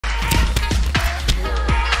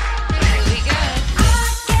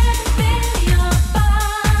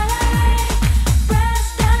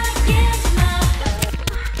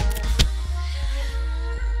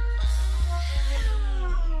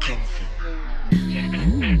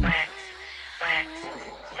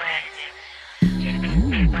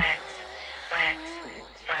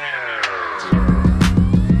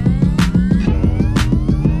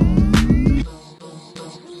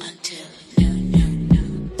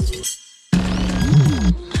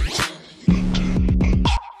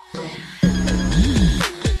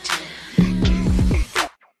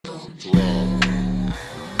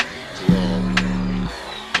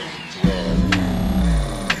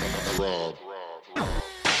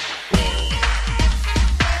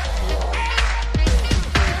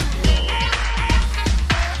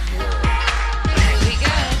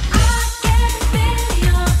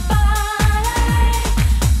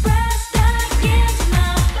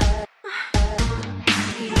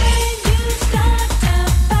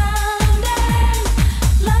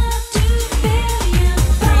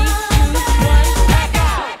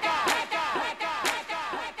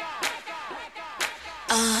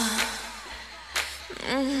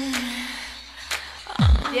Yeah,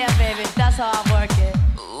 baby, that's how I work it.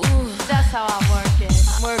 That's how I work it.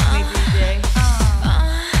 Work me, DJ.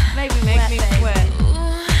 Make me sweat.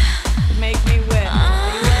 Make me wet.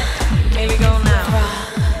 Here we go now.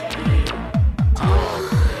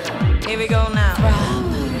 Here we go now.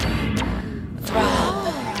 Throb.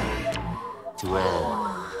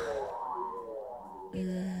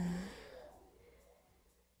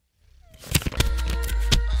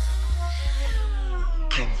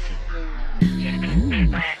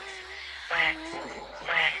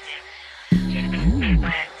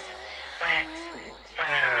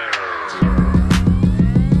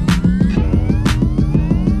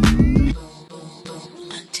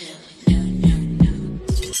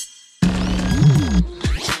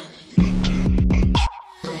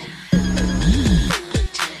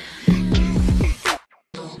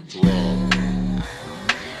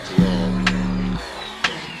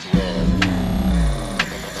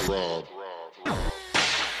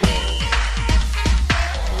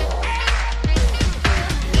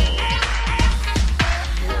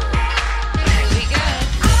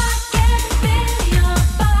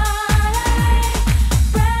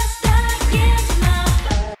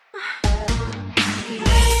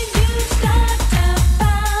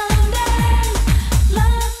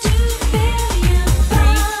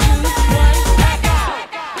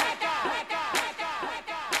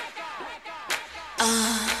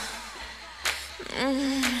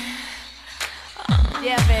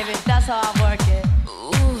 Yeah, baby, that's how I work it.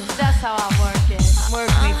 That's how I work it. Work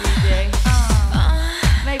me, DJ.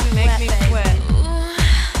 Make me sweat.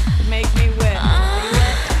 Make me wet.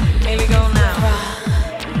 Here we go now.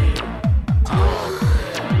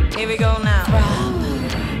 Here we go now.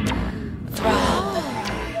 Throb.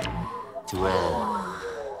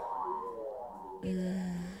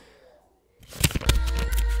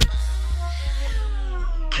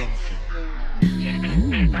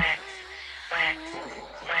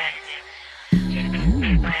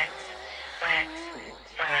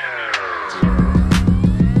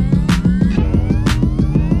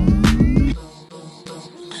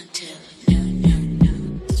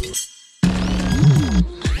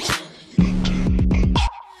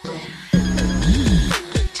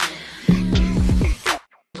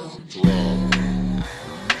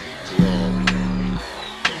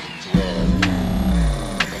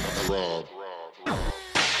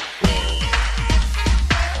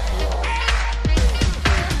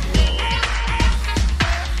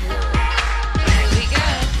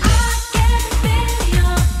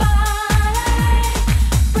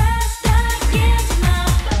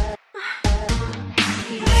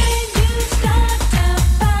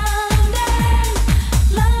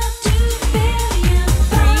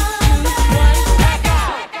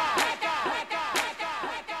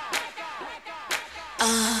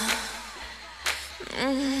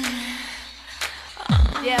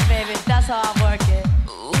 Yeah, baby, that's how I work it.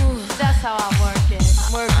 That's how I work it.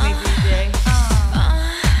 Work me, DJ.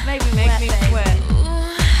 Make me sweat.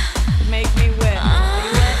 Make me wet.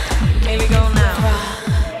 Here we go now.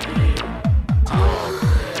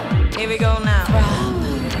 Here we go now.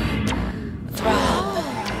 Throb.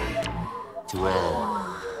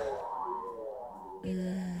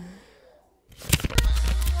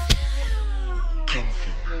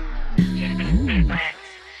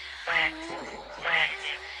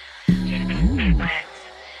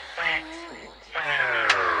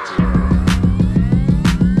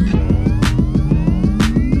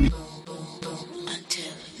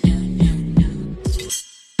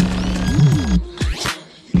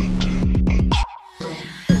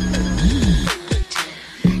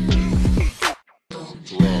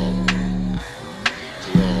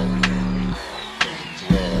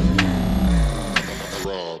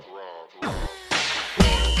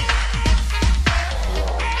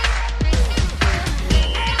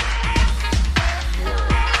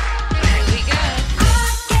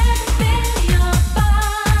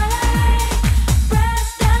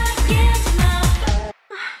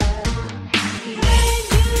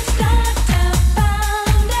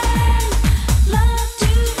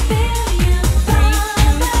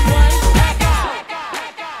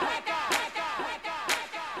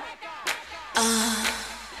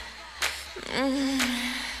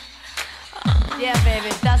 Yeah, baby,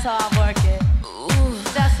 that's how I work it.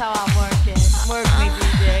 That's how I work it. Work me,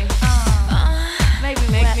 DJ. Make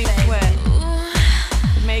me sweat.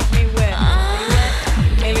 Make me wet.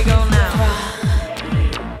 Here we go now.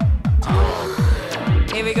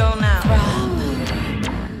 Here we go now.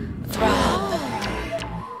 Throb.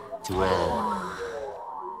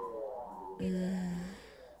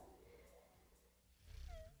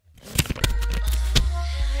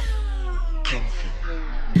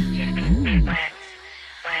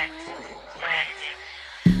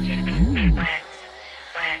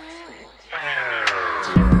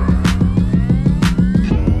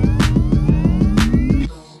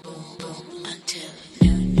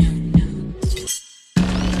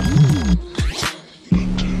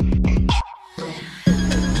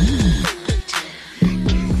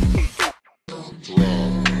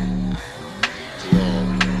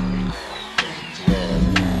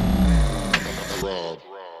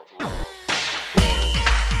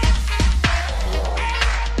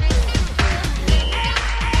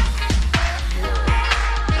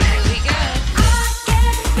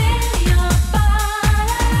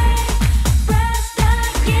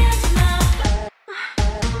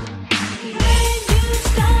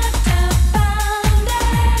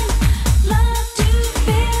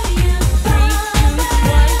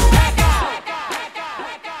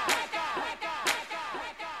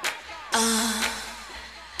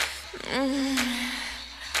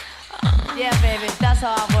 Yeah, baby, that's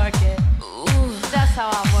how I work it. That's how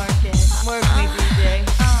I work it. Work me, DJ.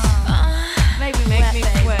 Make me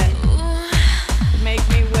sweat. Make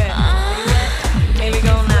me wet. Here we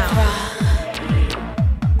go now.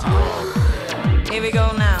 Here we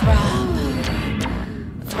go now.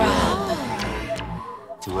 Throb.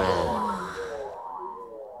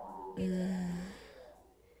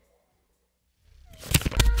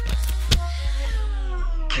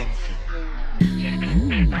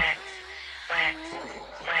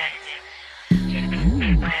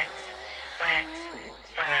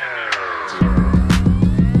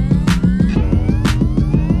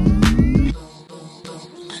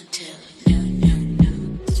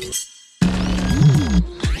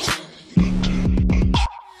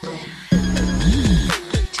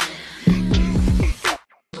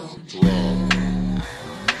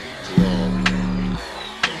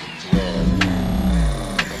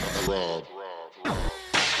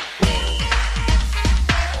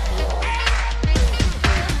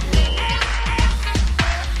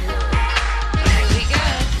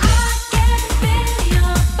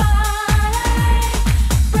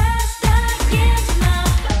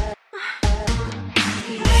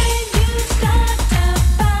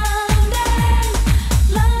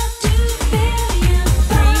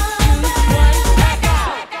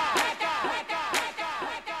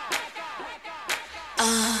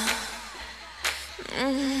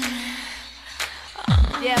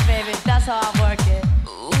 Yeah, baby, that's how I work it.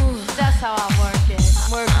 That's how I work it.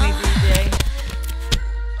 Work me, DJ.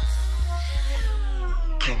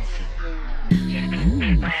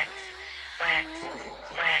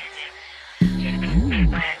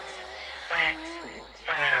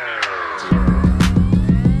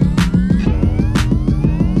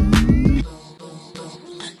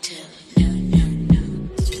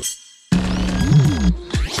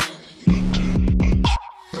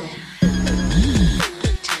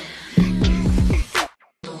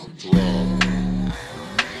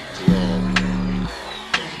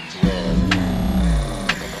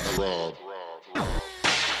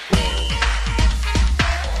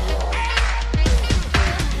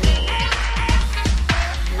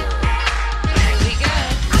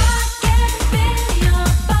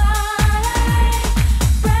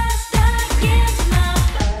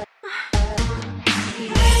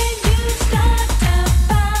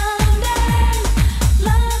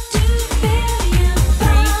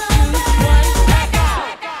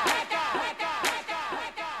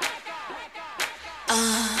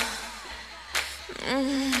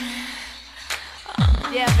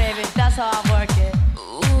 Yeah, baby, that's how I work it.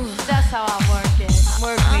 That's how I work it.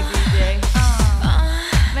 Work me, DJ.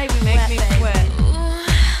 Make me sweat.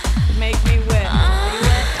 Make me wet.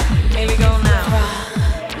 Here we go now.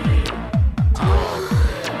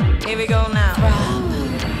 Here we go now.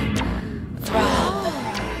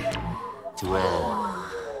 Throb.